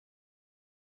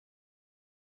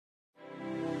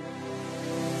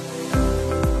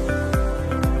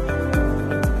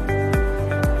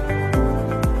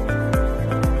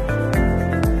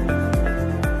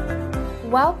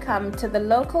Welcome to the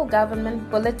Local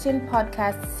Government Bulletin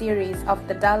podcast series of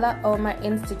the Dullah Omar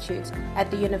Institute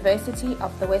at the University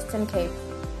of the Western Cape.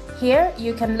 Here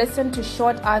you can listen to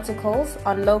short articles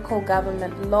on local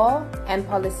government law and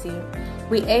policy.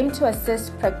 We aim to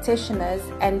assist practitioners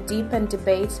and deepen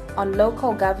debate on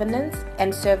local governance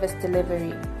and service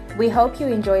delivery. We hope you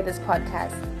enjoy this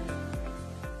podcast.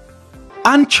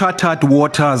 Uncharted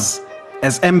waters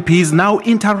as MPs now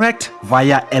interact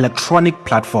via electronic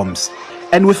platforms.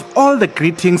 And with all the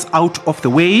greetings out of the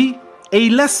way, a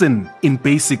lesson in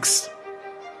basics.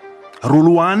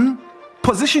 Rule 1,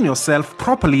 position yourself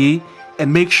properly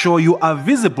and make sure you are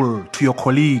visible to your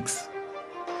colleagues.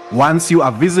 Once you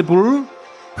are visible,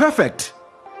 perfect.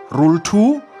 Rule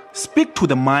 2, speak to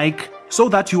the mic so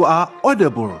that you are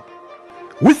audible.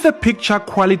 With the picture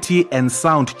quality and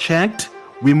sound checked,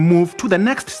 we move to the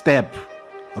next step.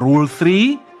 Rule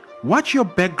 3, watch your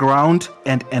background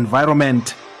and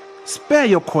environment. Spare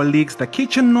your colleagues the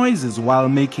kitchen noises while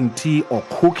making tea or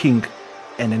cooking,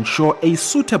 and ensure a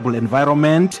suitable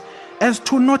environment as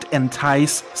to not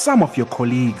entice some of your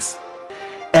colleagues.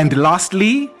 And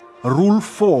lastly, Rule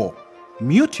 4,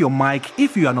 mute your mic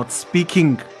if you are not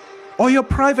speaking, or your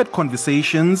private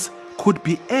conversations could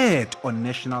be aired on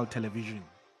national television.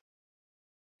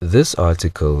 This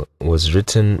article was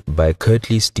written by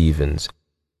Kirtley Stevens.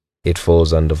 It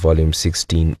falls under Volume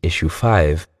 16, Issue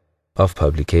 5 of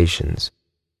Publications.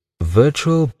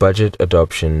 Virtual budget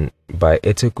adoption by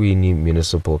eThekwini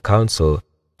Municipal Council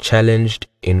challenged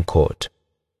in court.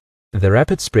 The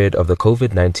rapid spread of the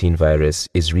COVID-19 virus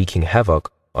is wreaking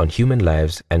havoc on human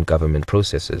lives and government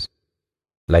processes.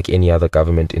 Like any other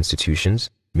government institutions,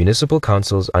 municipal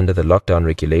councils under the lockdown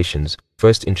regulations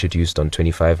first introduced on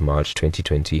 25 March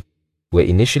 2020 were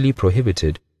initially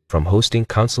prohibited from hosting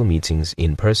council meetings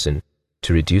in person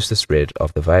to reduce the spread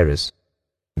of the virus.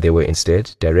 They were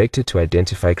instead directed to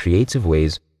identify creative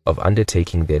ways of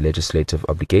undertaking their legislative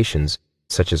obligations,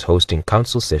 such as hosting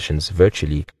council sessions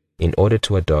virtually in order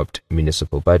to adopt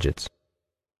municipal budgets.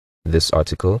 This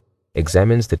article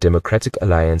examines the Democratic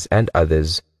Alliance and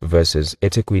others versus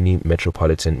eThekwini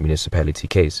Metropolitan Municipality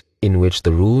case, in which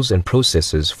the rules and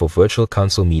processes for virtual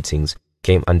council meetings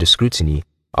came under scrutiny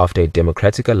after a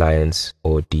Democratic Alliance,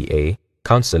 or DA,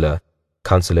 Councillor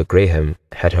Graham,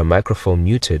 had her microphone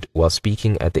muted while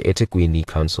speaking at the eThekwini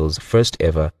Council's first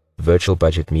ever virtual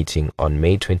budget meeting on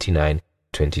May 29,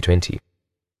 2020.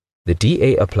 The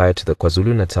DA applied to the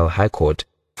KwaZulu-Natal High Court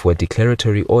for a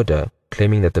declaratory order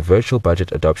claiming that the virtual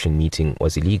budget adoption meeting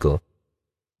was illegal.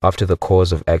 After the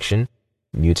cause of action,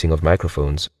 muting of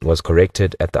microphones, was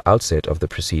corrected at the outset of the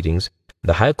proceedings,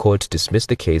 the High Court dismissed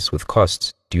the case with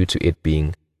costs due to it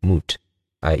being moot,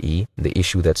 i.e., the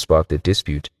issue that sparked the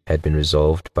dispute had been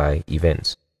resolved by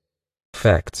events.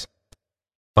 Facts.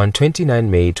 On 29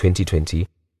 May 2020,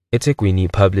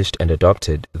 eThekwini published and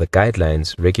adopted the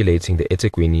guidelines regulating the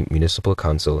eThekwini Municipal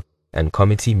Council and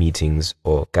committee meetings,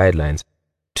 or guidelines,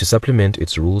 to supplement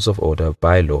its Rules of Order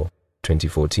Bylaw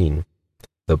 2014,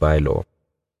 the bylaw.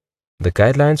 The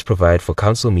guidelines provide for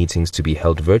council meetings to be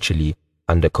held virtually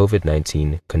under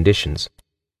COVID-19 conditions.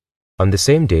 On the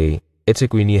same day,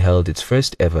 eThekwini held its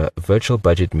first ever virtual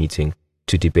budget meeting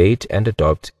to debate and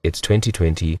adopt its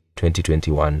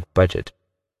 2020-2021 budget.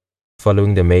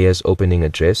 Following the mayor's opening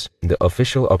address, the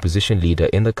official opposition leader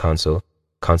in the council,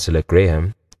 Councillor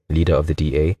Graham, leader of the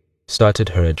DA, started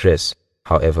her address.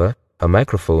 However, her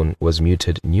microphone was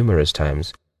muted numerous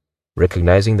times.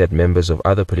 Recognizing that members of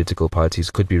other political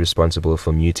parties could be responsible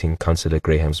for muting Councillor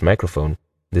Graham's microphone,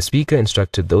 the speaker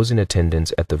instructed those in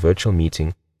attendance at the virtual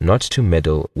meeting not to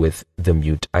meddle with the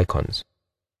mute icons.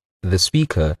 The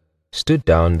speaker stood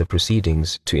down the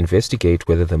proceedings to investigate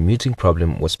whether the muting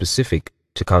problem was specific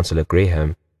to Councillor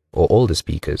Graham or all the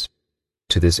speakers.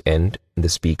 To this end, the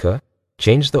speaker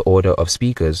changed the order of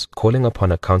speakers, calling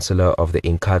upon a councillor of the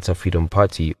Inkatha Freedom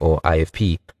Party, or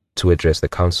IFP, to address the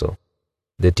council.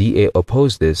 The DA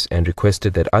opposed this and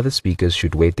requested that other speakers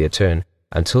should wait their turn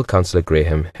until Councillor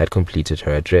Graham had completed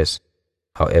her address.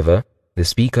 However, the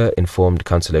speaker informed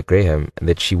Councillor Graham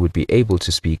that she would be able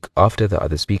to speak after the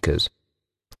other speakers.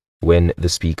 When the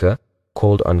speaker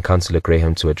called on Councillor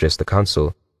Graham to address the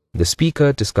council, the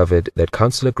speaker discovered that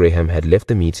Councillor Graham had left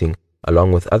the meeting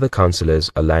along with other councillors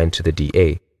aligned to the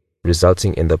DA,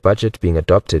 resulting in the budget being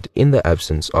adopted in the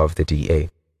absence of the DA.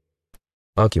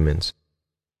 Arguments.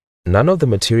 None of the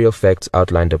material facts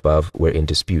outlined above were in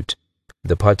dispute.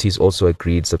 The parties also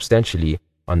agreed substantially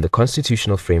on the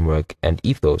constitutional framework and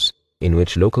ethos in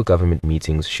which local government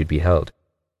meetings should be held.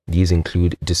 These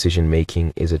include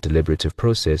decision-making is a deliberative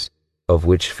process, of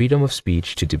which freedom of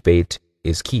speech to debate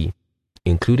is key,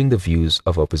 including the views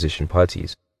of opposition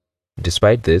parties.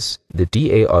 Despite this, the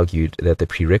DA argued that the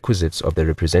prerequisites of the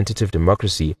representative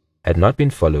democracy had not been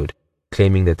followed,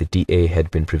 claiming that the DA had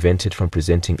been prevented from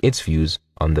presenting its views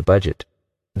on the budget.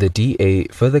 The DA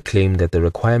further claimed that the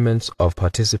requirements of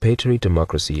participatory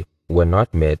democracy were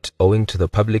not met owing to the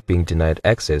public being denied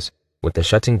access with the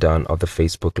shutting down of the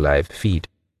Facebook Live feed.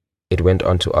 It went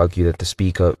on to argue that the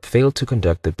Speaker failed to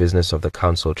conduct the business of the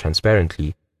Council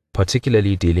transparently,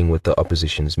 particularly dealing with the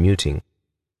opposition's muting.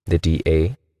 The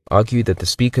DA argued that the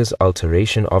Speaker's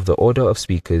alteration of the order of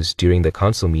speakers during the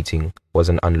Council meeting was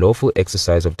an unlawful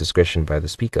exercise of discretion by the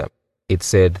Speaker. It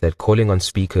said that calling on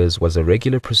speakers was a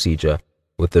regular procedure,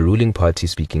 with the ruling party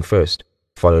speaking first,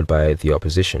 followed by the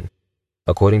opposition.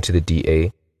 According to the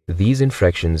DA, these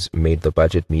infractions made the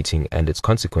budget meeting and its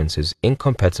consequences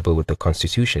incompatible with the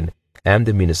Constitution and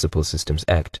the Municipal Systems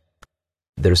Act.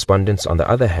 The respondents, on the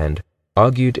other hand,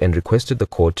 argued and requested the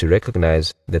court to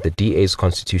recognize that the DA's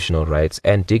constitutional rights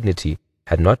and dignity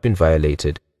had not been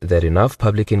violated, that enough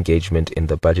public engagement in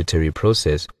the budgetary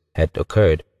process had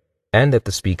occurred, and that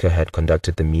the Speaker had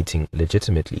conducted the meeting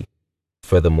legitimately.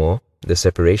 Furthermore, the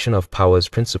separation of powers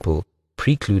principle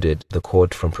precluded the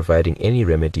court from providing any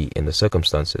remedy in the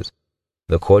circumstances.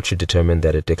 The court should determine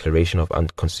that a declaration of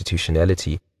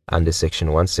unconstitutionality under Section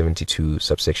 172,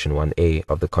 subsection 1a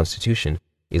of the Constitution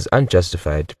is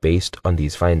unjustified based on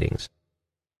these findings.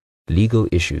 Legal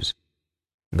issues.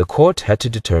 The court had to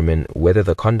determine whether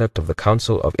the conduct of the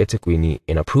Council of eThekwini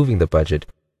in approving the budget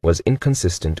was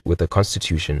inconsistent with the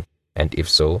Constitution, and if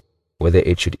so, whether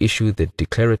it should issue the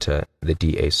declarator the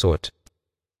DA sought.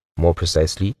 More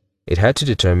precisely, it had to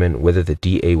determine whether the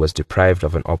DA was deprived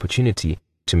of an opportunity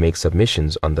to make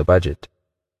submissions on the budget.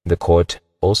 The court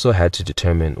also had to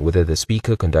determine whether the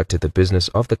Speaker conducted the business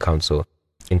of the Council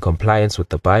in compliance with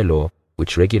the bylaw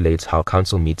which regulates how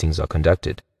council meetings are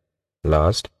conducted.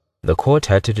 Last, the court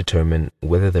had to determine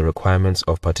whether the requirements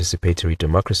of participatory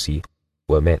democracy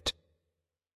were met.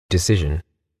 Decision.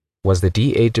 Was the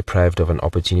DA deprived of an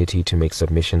opportunity to make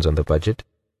submissions on the budget?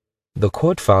 The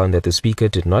court found that the Speaker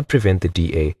did not prevent the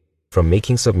DA from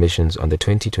making submissions on the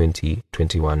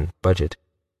 2020-21 budget.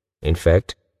 In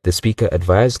fact, the Speaker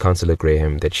advised Councillor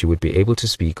Graham that she would be able to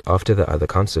speak after the other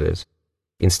councillors.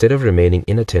 Instead of remaining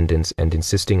in attendance and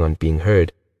insisting on being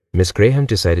heard, Ms. Graham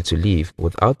decided to leave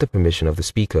without the permission of the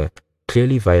Speaker,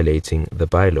 clearly violating the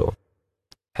bylaw.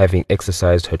 Having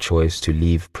exercised her choice to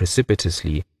leave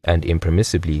precipitously and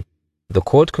impermissibly, the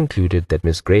court concluded that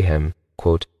Ms. Graham,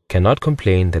 quote, cannot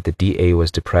complain that the DA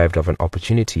was deprived of an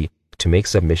opportunity to make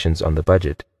submissions on the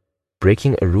budget.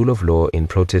 Breaking a rule of law in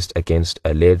protest against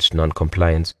alleged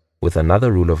non-compliance with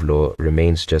another rule of law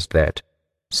remains just that,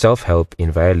 self-help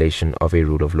in violation of a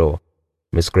rule of law.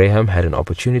 Ms. Graham had an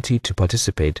opportunity to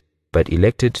participate, but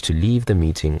elected to leave the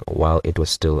meeting while it was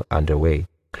still underway.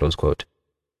 Close quote.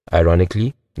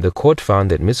 Ironically, the court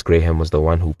found that Ms. Graham was the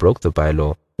one who broke the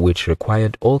bylaw, which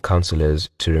required all councillors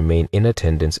to remain in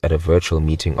attendance at a virtual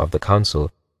meeting of the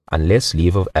council unless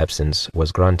leave of absence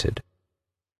was granted.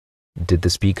 Did the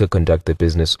Speaker conduct the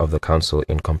business of the council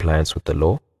in compliance with the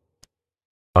law?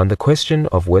 On the question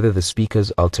of whether the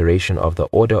Speaker's alteration of the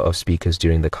order of speakers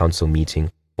during the council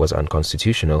meeting was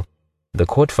unconstitutional, the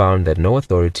court found that no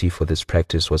authority for this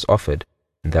practice was offered,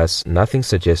 thus nothing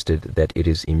suggested that it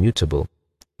is immutable.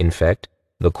 In fact,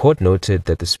 the court noted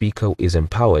that the Speaker is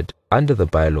empowered under the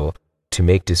bylaw to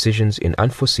make decisions in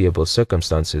unforeseeable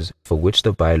circumstances for which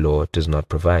the bylaw does not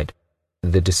provide.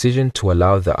 The decision to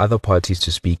allow the other parties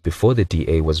to speak before the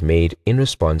DA was made in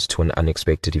response to an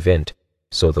unexpected event,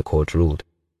 so the court ruled.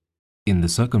 In the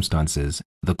circumstances,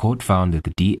 the court found that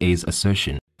the DA's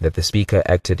assertion that the Speaker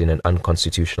acted in an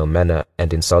unconstitutional manner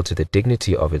and insulted the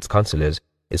dignity of its councillors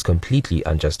is completely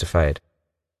unjustified.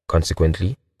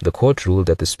 Consequently, the court ruled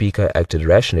that the Speaker acted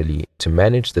rationally to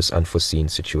manage this unforeseen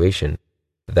situation.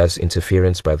 Thus,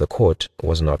 interference by the court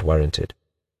was not warranted.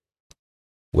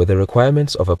 Were the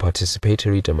requirements of a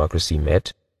participatory democracy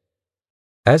met?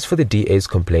 As for the DA's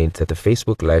complaint that the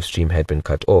Facebook live stream had been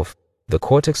cut off, the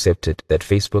court accepted that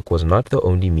Facebook was not the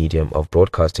only medium of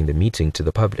broadcasting the meeting to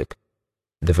the public.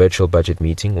 The virtual budget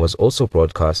meeting was also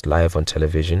broadcast live on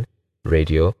television,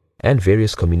 radio, and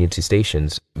various community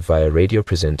stations via radio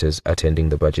presenters attending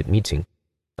the budget meeting.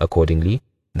 Accordingly,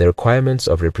 the requirements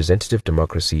of representative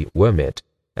democracy were met,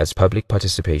 as public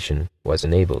participation was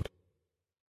enabled.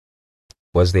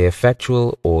 Was there a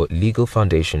factual or legal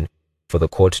foundation for the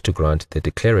court to grant the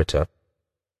declarator?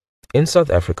 In South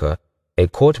Africa, a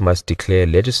court must declare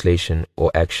legislation or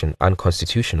action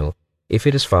unconstitutional if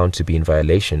it is found to be in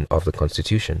violation of the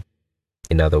Constitution.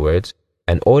 In other words,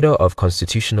 an order of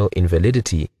constitutional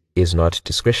invalidity is not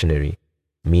discretionary,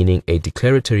 meaning a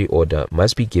declaratory order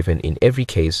must be given in every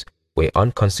case where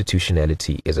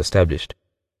unconstitutionality is established.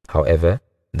 However,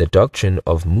 the doctrine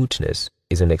of mootness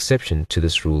is an exception to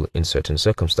this rule in certain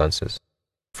circumstances.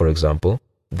 For example,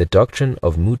 the doctrine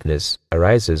of mootness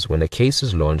arises when a case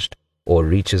is launched or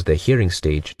reaches the hearing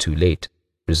stage too late,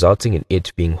 resulting in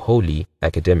it being wholly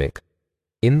academic.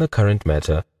 In the current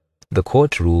matter, the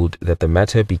court ruled that the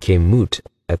matter became moot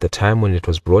at the time when it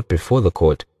was brought before the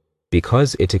court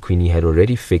because eThekwini had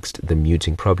already fixed the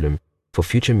muting problem for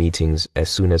future meetings as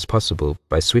soon as possible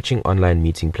by switching online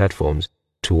meeting platforms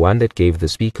to one that gave the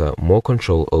speaker more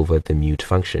control over the mute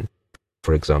function,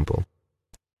 for example.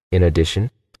 In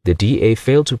addition, the DA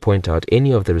failed to point out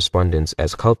any of the respondents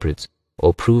as culprits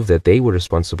or prove that they were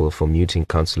responsible for muting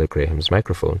Councillor Graham's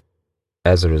microphone.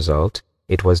 As a result,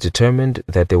 it was determined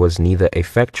that there was neither a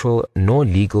factual nor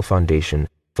legal foundation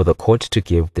for the court to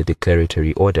give the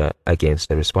declaratory order against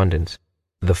the respondents.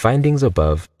 The findings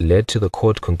above led to the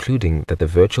court concluding that the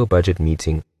virtual budget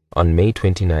meeting on May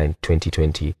 29,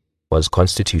 2020 was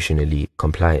constitutionally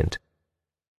compliant.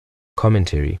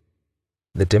 Commentary.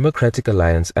 The Democratic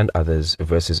Alliance and others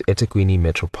versus eThekwini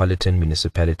Metropolitan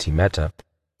Municipality matter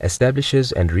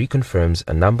establishes and reconfirms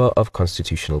a number of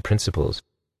constitutional principles.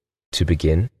 To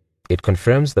begin, it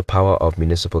confirms the power of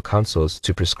municipal councils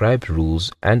to prescribe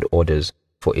rules and orders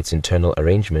for its internal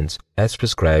arrangements as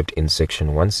prescribed in Section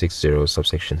 160,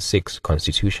 subsection 6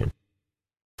 Constitution.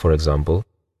 For example,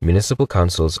 municipal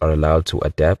councils are allowed to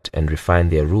adapt and refine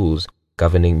their rules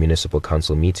governing municipal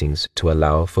council meetings to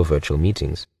allow for virtual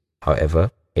meetings. However,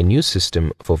 a new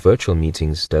system for virtual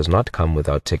meetings does not come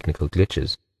without technical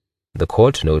glitches. The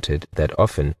court noted that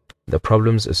often the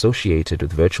problems associated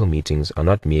with virtual meetings are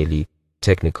not merely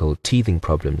technical teething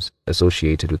problems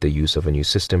associated with the use of a new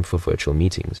system for virtual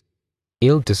meetings.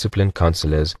 Ill-disciplined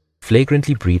councillors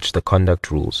flagrantly breach the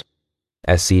conduct rules.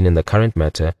 As seen in the current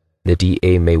matter, the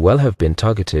DA may well have been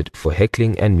targeted for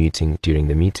heckling and muting during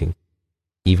the meeting.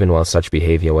 Even while such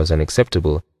behavior was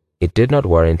unacceptable, it did not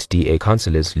warrant DA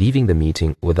councillors leaving the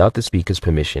meeting without the Speaker's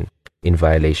permission in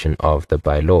violation of the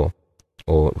bylaw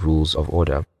or rules of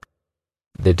order.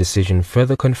 The decision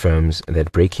further confirms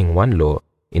that breaking one law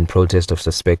in protest of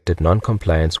suspected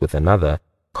non-compliance with another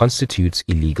constitutes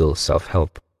illegal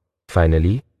self-help.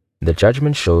 Finally, the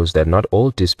judgment shows that not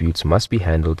all disputes must be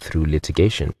handled through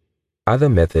litigation. Other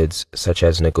methods, such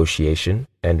as negotiation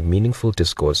and meaningful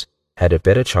discourse, had a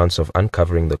better chance of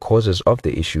uncovering the causes of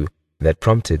the issue that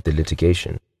prompted the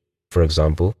litigation. For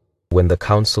example, when the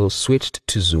council switched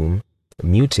to Zoom,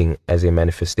 muting as a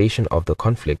manifestation of the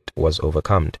conflict was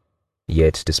overcome.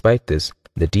 Yet, despite this,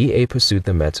 the DA pursued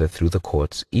the matter through the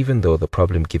courts even though the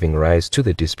problem giving rise to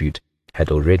the dispute had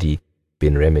already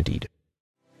been remedied.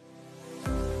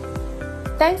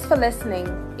 Thanks for listening.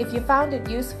 If you found it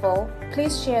useful,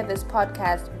 please share this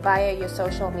podcast via your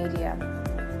social media.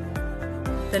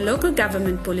 The Local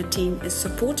Government Bulletin is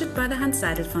supported by the Hans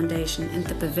Seidel Foundation and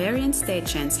the Bavarian State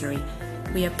Chancellery.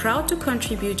 We are proud to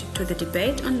contribute to the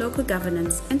debate on local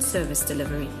governance and service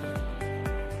delivery.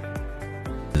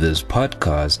 This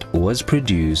podcast was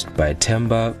produced by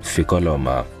Themba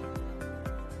Fikoloma.